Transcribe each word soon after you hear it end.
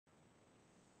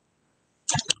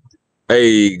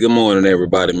Hey, good morning,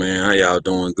 everybody, man. How y'all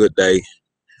doing? Good day.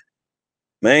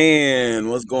 Man,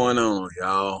 what's going on,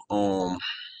 y'all?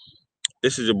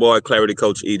 This is your boy Clarity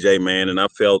Coach E.J, man, and I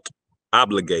felt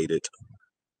obligated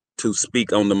to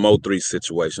speak on the Mo3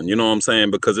 situation. You know what I'm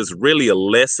saying? Because it's really a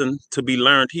lesson to be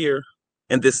learned here,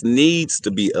 and this needs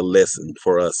to be a lesson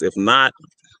for us. If not,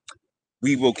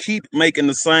 we will keep making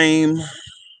the same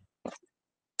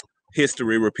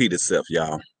history repeat itself,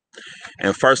 y'all.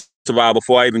 And first of all,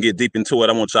 before I even get deep into it,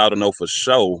 I want y'all to know for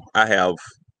sure I have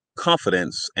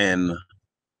confidence and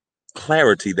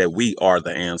clarity that we are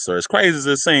the answer. As crazy as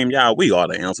it seems, y'all, we are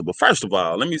the answer. But first of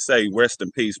all, let me say rest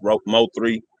in peace,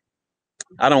 Mo3.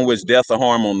 I don't wish death or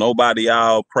harm on nobody,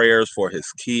 y'all. Prayers for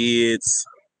his kids,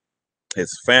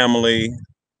 his family,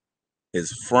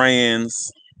 his friends.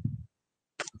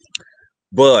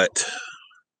 But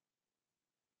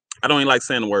I don't even like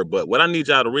saying the word but. What I need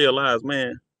y'all to realize,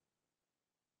 man,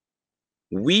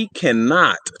 we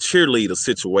cannot cheerlead a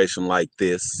situation like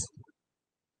this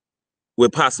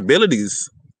with possibilities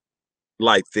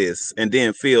like this and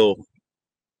then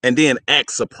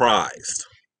act surprised.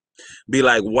 Be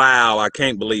like, wow, I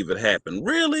can't believe it happened.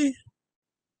 Really?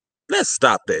 Let's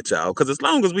stop that, y'all. Because as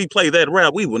long as we play that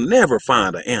route, we will never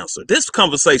find an answer. This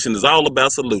conversation is all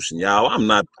about solution, y'all. I'm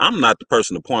not the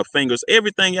person to point fingers.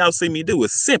 Everything y'all see me do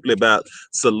is simply about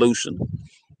solution.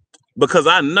 Because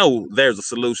I know there's a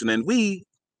solution, and we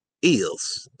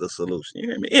is the solution. You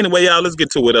hear me? Anyway, y'all, let's get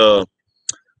to it.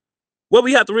 What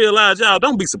we have to realize, y'all,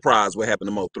 don't be surprised what happened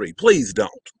to Mo3. Please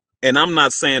don't. And I'm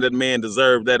not saying that man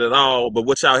deserved that at all, but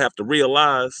what y'all have to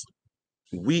realize,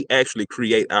 we actually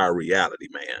create our reality,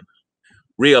 man.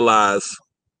 Realize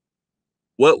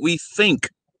what we think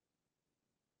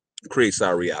creates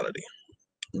our reality.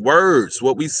 Words,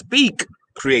 what we speak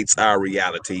creates our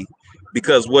reality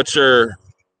because what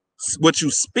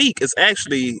you speak is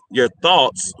actually your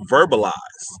thoughts verbalized.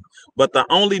 But the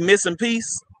only missing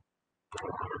piece,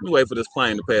 let me wait for this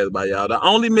plane to pass by, y'all. The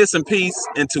only missing piece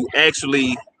into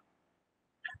actually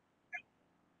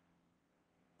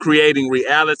creating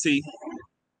reality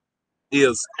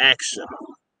is action.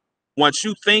 Once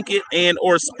you think it and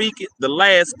or speak it, the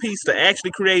last piece to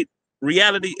actually create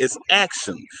reality is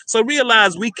action. So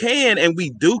realize we can and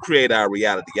we do create our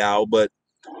reality, y'all. But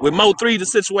with Mo3, the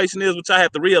situation is, which I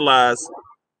have to realize,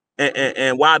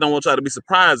 and why I don't want y'all to be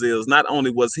surprised is not only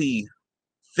was he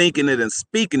thinking it and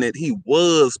speaking it, he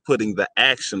was putting the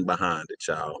action behind it,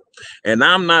 y'all. And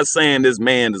I'm not saying this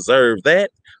man deserved that,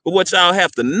 but what y'all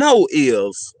have to know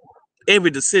is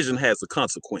every decision has a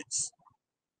consequence.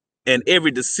 And every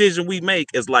decision we make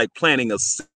is like planting a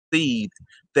seed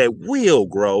that will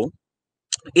grow.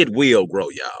 It will grow,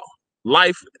 y'all.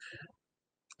 Life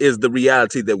is the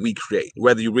reality that we create,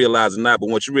 whether you realize it or not. But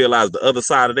once you realize the other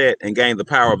side of that and gain the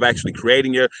power of actually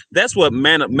creating that's what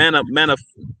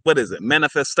what is it?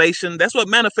 Manifestation. That's what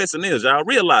manifesting is, y'all.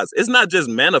 Realize it's not just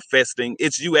manifesting,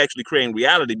 it's you actually creating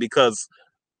reality because,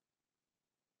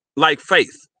 like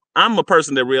faith, I'm a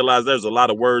person that realized there's a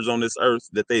lot of words on this earth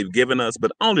that they've given us,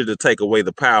 but only to take away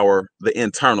the power, the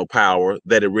internal power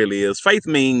that it really is. Faith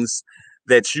means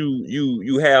that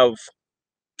you have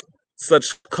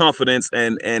such confidence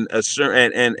and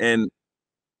assurance and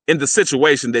in the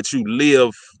situation that you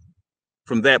live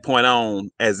from that point on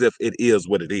as if it is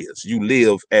what it is. You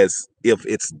live as if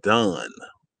it's done.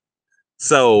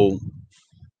 So,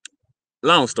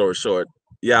 long story short,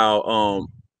 y'all,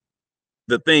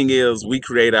 the thing is we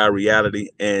create our reality,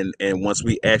 and once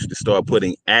we actually start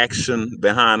putting action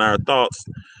behind our thoughts,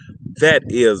 that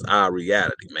is our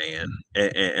reality, man.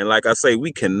 And like I say,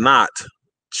 we cannot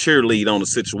cheerlead on a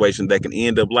situation that can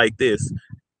end up like this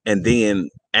and then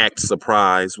act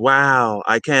surprised. Wow,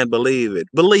 I can't believe it.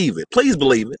 Believe it. Please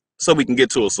believe it so we can get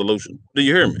to a solution. Do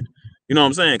you hear me? You know what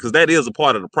I'm saying? Because that is a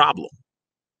part of the problem.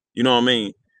 You know what I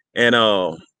mean? And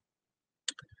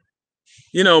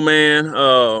man,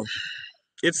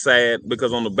 it's sad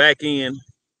because on the back end,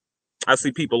 I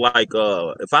see people like,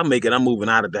 if I make it, I'm moving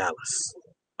out of Dallas.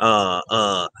 Uh,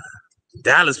 uh,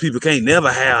 Dallas people can't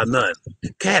never have nothing.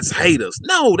 Cats hate us.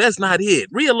 No, that's not it.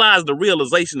 Realize the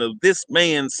realization of this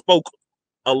man spoke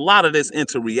a lot of this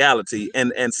into reality,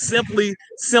 and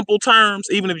simple terms,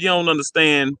 even if you don't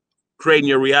understand creating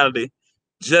your reality,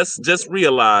 just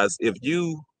realize if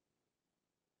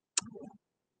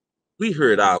we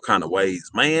hear it all kind of ways,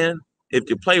 man. If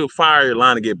you play with fire, you're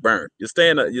liable to get burnt. You stay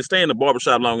in the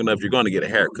barbershop long enough, you're going to get a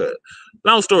haircut.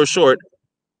 Long story short,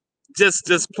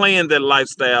 just playing that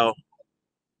lifestyle,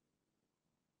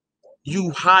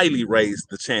 you highly raise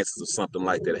the chances of something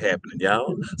like that happening,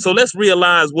 y'all. So let's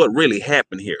realize what really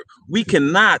happened here. We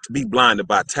cannot be blinded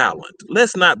by talent.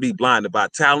 Let's not be blinded by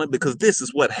talent because this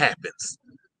is what happens.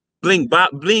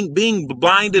 being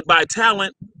blinded by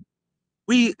talent,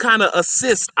 we kind of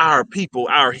assist our people,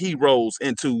 our heroes,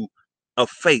 into a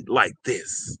fate like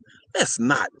this. Let's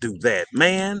not do that,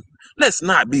 man. Let's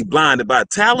not be blinded by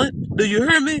talent. Do you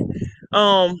hear me?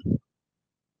 Um,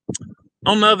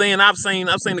 on the other end, I've seen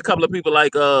a couple of people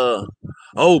like oh,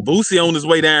 Boosie on his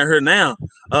way down here now.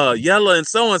 Yella and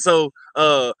so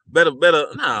better.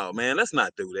 No, man, let's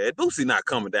not do that. Boosie not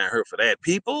coming down here for that,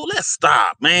 people. Let's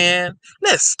stop, man.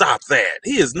 Let's stop that.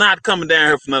 He is not coming down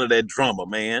here for none of that drama,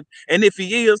 man. And if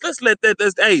he is, let's let that.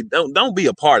 Hey, don't be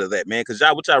a part of that, man. Because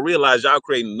y'all, what y'all realize, y'all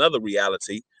creating another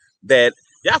reality that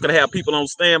y'all could have people on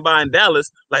standby in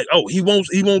Dallas, like, oh, he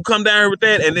won't come down here with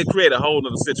that, and then create a whole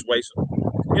other situation.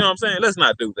 You know what I'm saying? Let's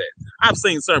not do that. I've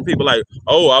seen certain people like,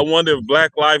 oh, I wonder if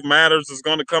Black Lives Matters is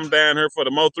going to come down here for the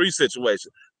Mo3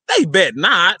 situation. They bet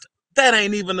not. That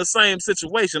ain't even the same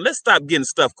situation. Let's stop getting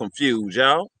stuff confused,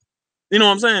 y'all. You know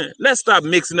what I'm saying? Let's stop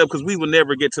mixing up because we will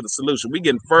never get to the solution. We're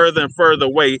getting further and further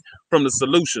away from the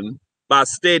solution by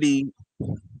steady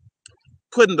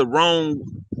putting the wrong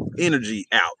energy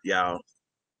out, y'all.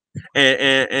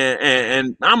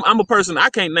 And I'm a person, I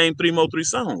can't name three Mo3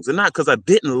 songs, and not because I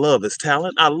didn't love his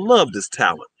talent. I loved his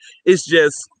talent. It's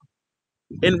just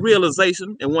in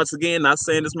realization, and once again, not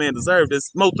saying this man deserved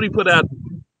this, Mo3 put out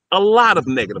a lot of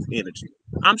negative energy.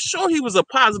 I'm sure he was a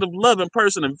positive, loving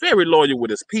person and very loyal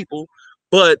with his people,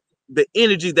 but the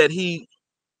energy that he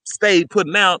stayed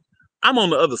putting out, I'm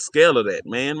on the other scale of that,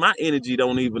 man. My energy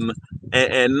don't even,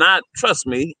 and not, trust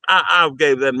me, I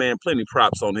gave that man plenty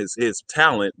props on his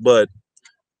talent, but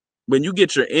when you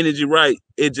get your energy right,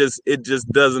 it just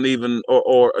doesn't even,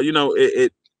 or you know,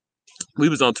 we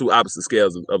was on two opposite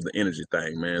scales of the energy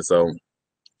thing, man. So,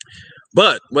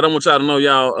 but what I want y'all to know,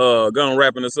 y'all, going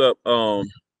wrapping this up,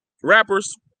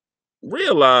 rappers,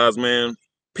 realize, man,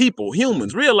 people,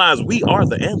 humans, realize we are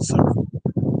the answer.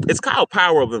 It's called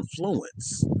power of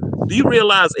influence. Do you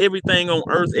realize everything on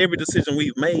earth, every decision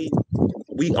we've made,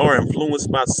 we are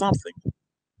influenced by something?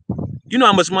 You know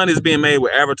how much money is being made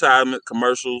with advertisement,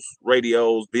 commercials,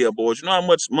 radios, billboards? You know how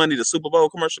much money the Super Bowl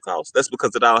commercial costs? That's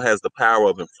because it all has the power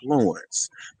of influence.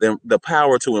 The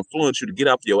power to influence you to get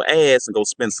off your ass and go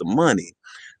spend some money.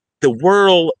 The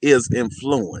world is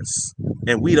influence,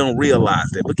 and we don't realize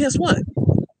that. But guess what?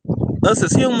 Us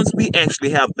as humans, we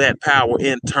actually have that power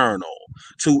internal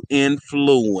to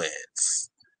influence.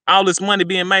 All this money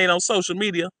being made on social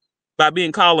media by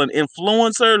being called an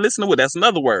influencer. Listen to what, that's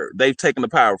another word they've taken the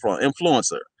power from,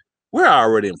 influencer. We're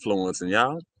already influencing,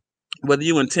 y'all. Whether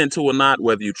you intend to or not,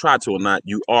 whether you try to or not,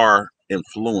 you are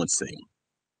influencing.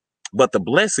 But the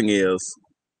blessing is,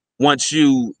 once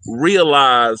you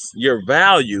realize your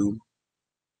value,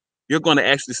 you're going to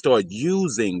actually start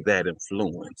using that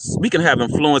influence. We can have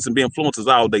influence and be influencers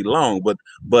all day long,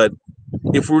 but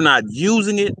if we're not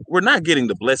using it, we're not getting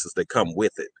the blessings that come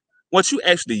with it. Once you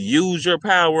actually use your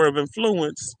power of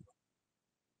influence,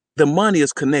 the money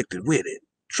is connected with it.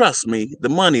 Trust me, the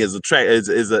money is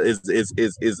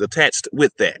attached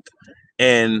with that.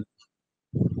 And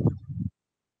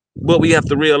what we have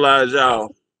to realize, y'all,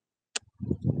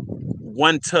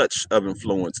 one touch of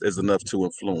influence is enough to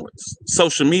influence.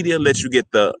 Social media lets you get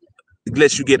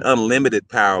unlimited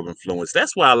power of influence.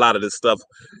 That's why a lot of this stuff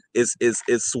is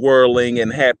swirling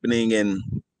and happening, and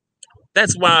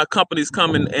that's why companies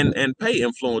come and pay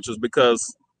influencers, because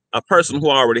a person who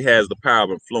already has the power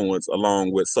of influence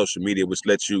along with social media, which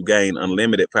lets you gain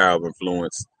unlimited power of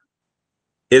influence,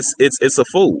 it's a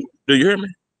fool. Do you hear me?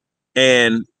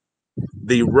 And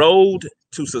the road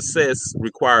to success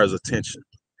requires attention.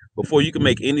 Before you can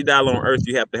make any dollar on earth,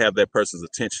 you have to have that person's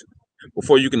attention.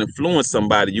 Before you can influence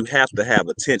somebody, you have to have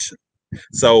attention.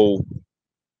 So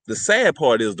the sad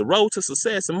part is the road to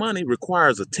success and money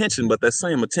requires attention, but that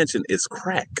same attention is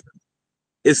crack.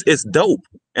 It's dope.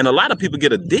 And a lot of people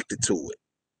get addicted to it.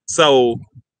 So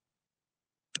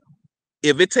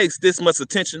if it takes this much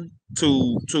attention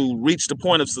to reach the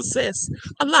point of success,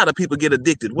 a lot of people get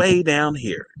addicted way down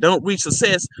here. Don't reach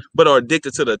success, but are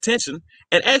addicted to the attention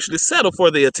and actually settle for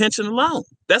the attention alone.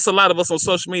 That's a lot of us on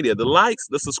social media, the likes,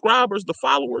 the subscribers, the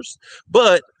followers.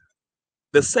 But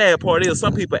the sad part is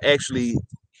some people actually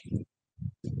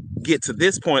get to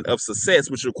this point of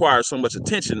success, which requires so much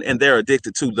attention, and they're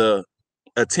addicted to the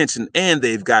attention and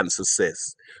they've gotten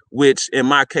success, which in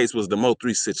my case was the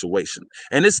Mo3 situation.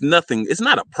 And it's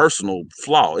not a personal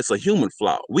flaw, it's a human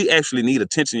flaw. We actually need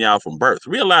attention, y'all, from birth.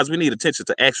 Realize we need attention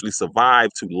to actually survive,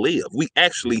 to live. We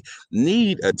actually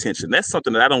need attention. That's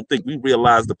something that I don't think we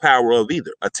realize the power of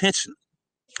either, attention.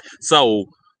 So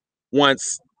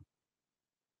once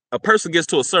a person gets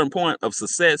to a certain point of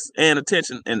success and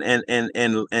attention and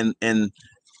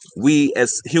we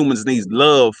as humans need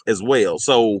love as well.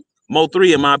 So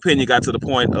Mo3, in my opinion, got to the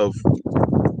point of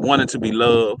wanting to be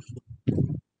loved,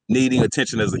 needing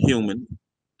attention as a human,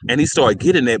 and he started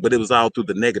getting that, but it was all through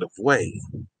the negative way.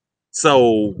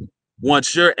 So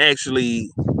once you're actually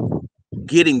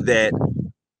getting that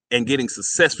and getting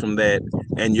success from that,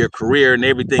 and your career and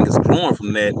everything is growing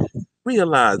from that,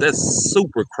 realize that's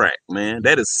super crack, man.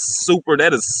 That is super.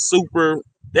 That is super.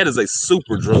 That is a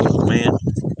super drug, man.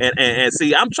 And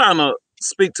see, I'm trying to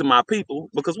speak to my people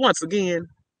because once again,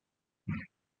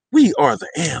 we are the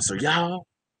answer, y'all.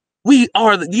 We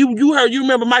are the you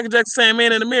remember Michael Jackson saying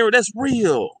 "Man in the Mirror"? That's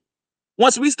real.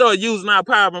 Once we start using our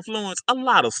power of influence, a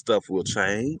lot of stuff will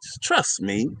change. Trust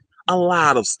me, a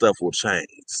lot of stuff will change.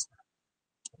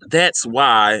 That's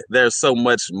why there's so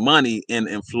much money in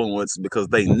influence, because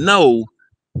they know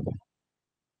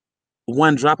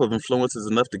one drop of influence is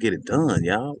enough to get it done,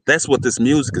 y'all. That's what this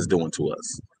music is doing to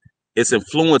us. It's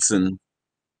influencing.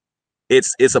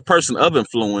 It's a person of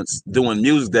influence doing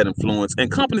music that influence,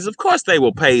 and companies, of course, they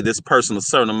will pay this person a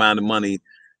certain amount of money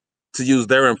to use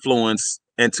their influence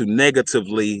and to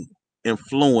negatively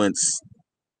influence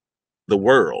the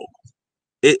world.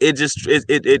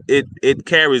 It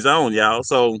carries on, y'all.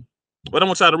 So what I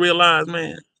want y'all to realize,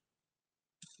 man,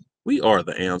 we are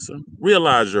the answer.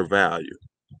 Realize your value.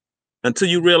 Until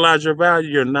you realize your value,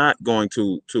 you're not going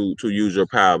to use your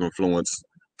power of influence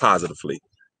positively.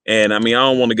 And I mean, I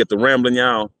don't want to get to rambling,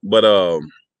 y'all, but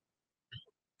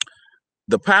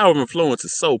the power of influence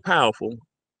is so powerful.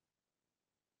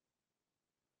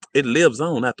 It lives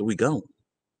on after we gone.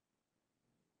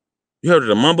 You heard of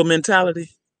the Mamba mentality?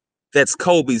 That's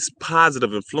Kobe's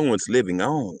positive influence living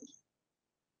on.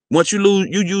 Once you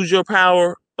use your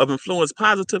power of influence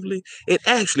positively, it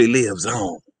actually lives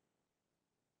on.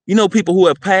 You know, people who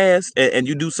have passed and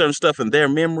you do certain stuff in their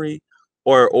memory,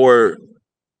 or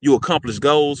you accomplish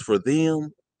goals for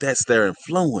them, that's their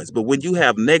influence. But when you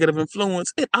have negative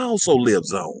influence, it also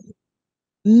lives on.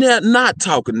 Not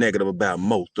talking negative about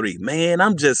Mo3, man.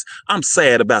 I'm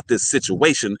sad about this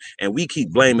situation, and we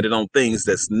keep blaming it on things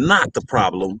that's not the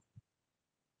problem.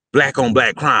 Black on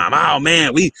black crime. Oh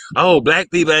man, black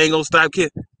people ain't gonna stop killing.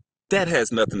 That has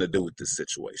nothing to do with this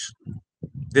situation.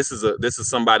 This is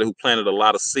somebody who planted a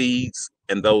lot of seeds,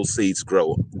 and those seeds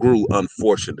grew,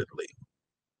 unfortunately.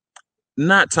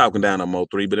 Not talking down on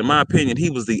Mo3, but in my opinion, he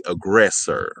was the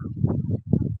aggressor.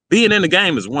 Being in the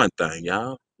game is one thing,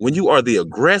 y'all. When you are the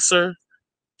aggressor,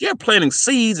 you're planting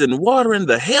seeds and watering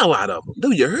the hell out of them.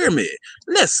 Do you hear me?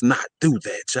 Let's not do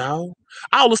that, y'all.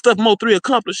 All the stuff Mo3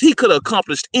 accomplished, he could have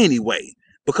accomplished anyway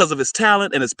because of his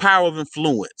talent and his power of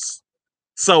influence.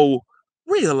 So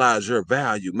realize your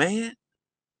value, man.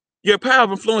 Your power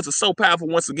of influence is so powerful.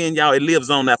 Once again, y'all, it lives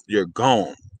on after you're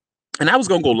gone. And I was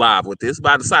gonna go live with this,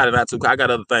 but I decided not to. I got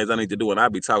other things I need to do, and I'll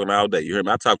be talking all day. You hear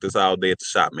me? I talk this all day at the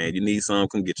shop, man. You need some,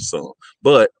 come get you some.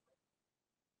 But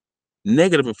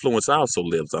negative influence also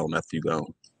lives on after you're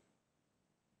gone.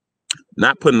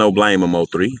 Not putting no blame on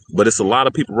Mo3, but it's a lot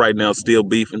of people right now still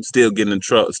beefing, still getting in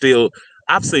trouble.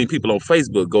 I've seen people on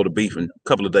Facebook go to beefing a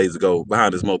couple of days ago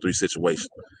behind this Mo3 situation.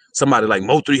 Somebody like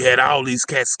Mo3 had all these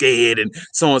cats scared and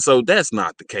so and so. That's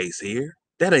not the case here.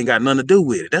 That ain't got nothing to do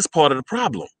with it. That's part of the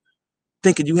problem.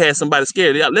 Thinking you had somebody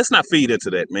scared. Let's not feed into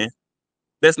that, man.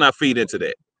 Let's not feed into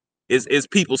that. It's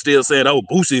people still saying,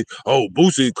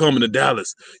 Boosie coming to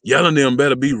Dallas. Yelling them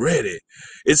better be ready.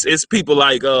 It's people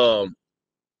like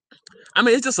I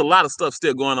mean, it's just a lot of stuff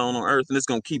still going on Earth, and it's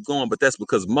gonna keep going. But that's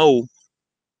because Mo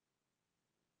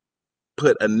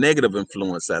put a negative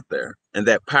influence out there, and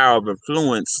that power of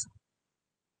influence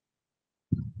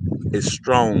is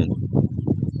strong,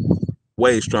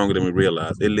 way stronger than we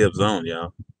realize. It lives on,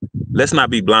 y'all. Let's not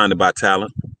be blinded by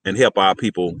talent and help our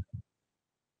people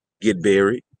get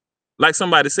buried. Like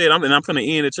somebody said, I'm gonna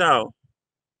end it, y'all.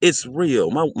 It's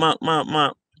real. My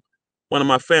one of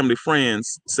my family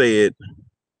friends said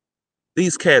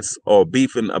these cats are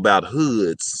beefing about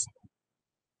hoods.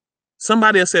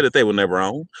 Somebody else said that they were never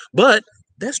on, but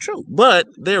that's true. But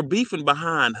they're beefing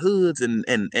behind hoods and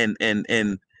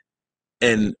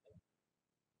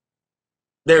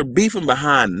they're beefing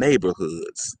behind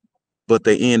neighborhoods, but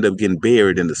they end up getting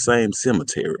buried in the same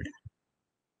cemetery.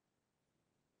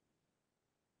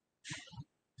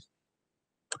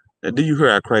 Now, do you hear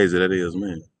how crazy that is,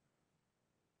 man?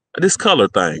 This color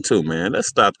thing too, man. Let's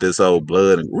stop this old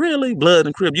blood and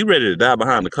crib. You ready to die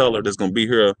behind the color that's gonna be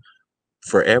here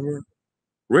forever?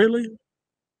 Really?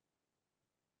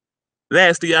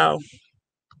 Last of y'all,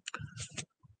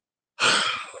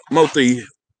 Mo3.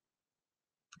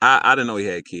 I didn't know he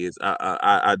had kids.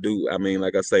 I do. I mean,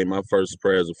 like I say, my first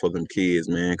prayers are for them kids,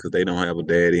 man, because they don't have a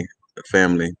daddy, a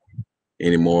family.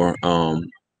 anymore.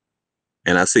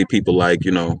 And I see people like,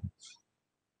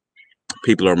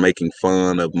 people are making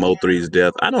fun of Mo3's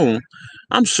death.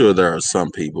 I'm sure there are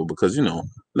some people because,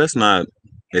 let's not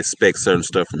expect certain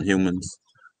stuff from humans.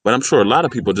 But I'm sure a lot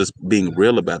of people just being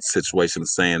real about the situation,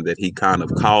 saying that he kind of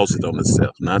caused it on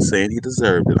himself. Not saying he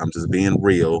deserved it. I'm just being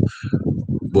real.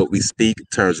 What we speak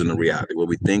turns into reality. What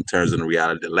we think turns into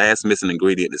reality. The last missing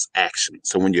ingredient is action.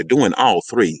 So when you're doing all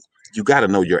three, you got to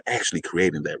know you're actually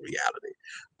creating that reality.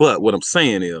 But what I'm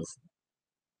saying is,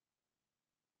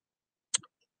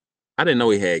 I didn't know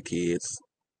he had kids,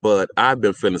 but I've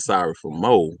been feeling sorry for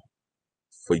Mo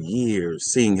for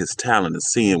years, seeing his talent and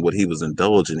seeing what he was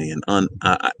indulging in.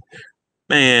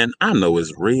 Man, I know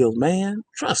it's real, man.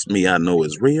 Trust me, I know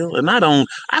it's real. And I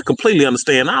completely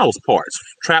understand all parts.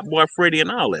 Trap Boy Freddy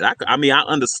and all that. I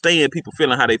understand people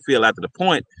feeling how they feel after the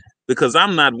point because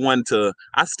I'm not one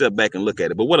I step back and look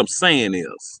at it. But what I'm saying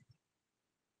is,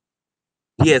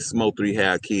 yes, Mo3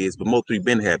 had kids, but Mo3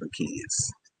 been having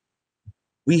kids.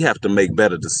 We have to make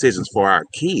better decisions for our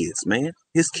kids, man.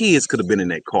 His kids could have been in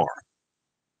that car.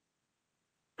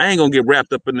 I ain't gonna get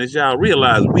wrapped up in this, y'all.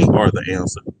 Realize we are the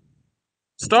answer.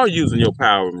 Start using your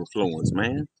power of influence,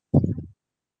 man.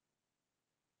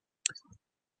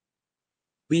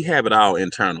 We have it all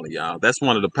internally, y'all. That's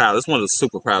one of the power. That's one of the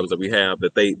superpowers that we have.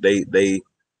 That they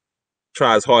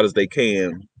try as hard as they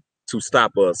can to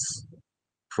stop us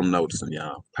from noticing,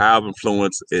 y'all. Power of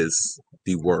influence is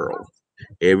the world.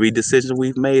 Every decision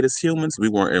we've made as humans, we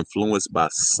were influenced by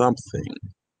something.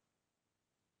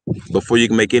 Before you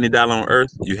can make any dollar on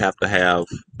earth, you have to have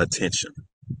attention.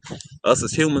 Us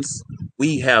as humans,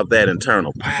 we have that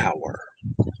internal power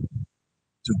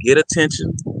to get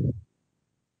attention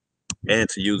and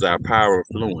to use our power of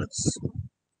influence.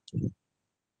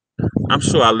 I'm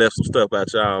sure I left some stuff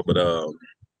out, y'all, but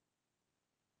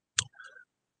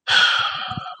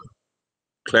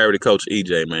clarity, Coach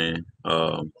E.J, man.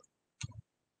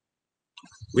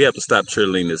 We have to stop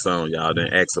cheerleading this on, y'all, then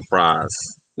act surprised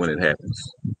when it happens.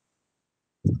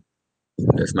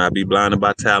 Let's not be blinded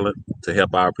by talent to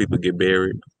help our people get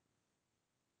buried.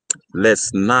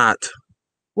 Let's not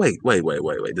wait.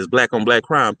 This black on black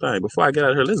crime thing. Before I get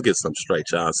out of here, let's get something straight,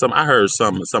 y'all. I heard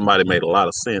somebody made a lot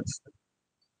of sense.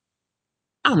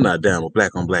 I'm not down with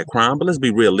black on black crime, but let's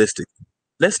be realistic.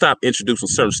 Let's stop introducing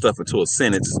certain stuff into a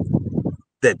sentence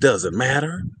that doesn't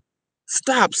matter.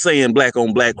 Stop saying black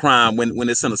on black crime when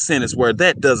it's in a sentence where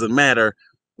that doesn't matter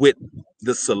with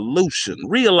the solution.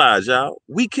 Realize, y'all,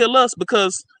 we kill us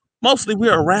because mostly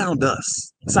we're around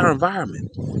us. It's our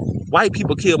environment. White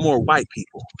people kill more white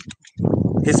people.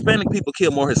 Hispanic people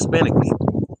kill more Hispanic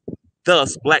people.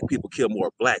 Thus, black people kill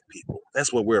more black people.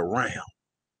 That's what we're around.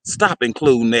 Stop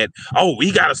including that. Oh,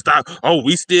 we gotta stop. Oh,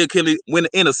 we still killing when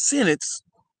in a sentence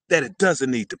that it doesn't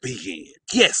need to be in.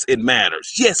 Yes, it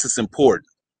matters. Yes, it's important.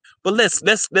 But let's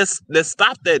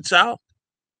stop that, y'all.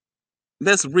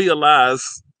 Let's realize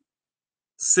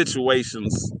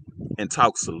situations and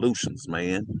talk solutions,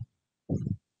 man.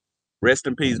 Rest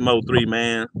in peace, Mo3,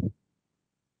 man.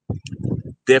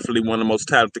 Definitely one of the most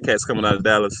talented cats coming out of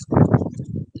Dallas.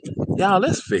 Y'all,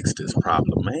 let's fix this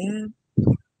problem, man.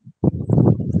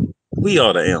 We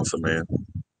are the answer, man.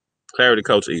 Clarity,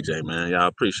 Coach E.J, man. Y'all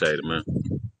appreciate it, man.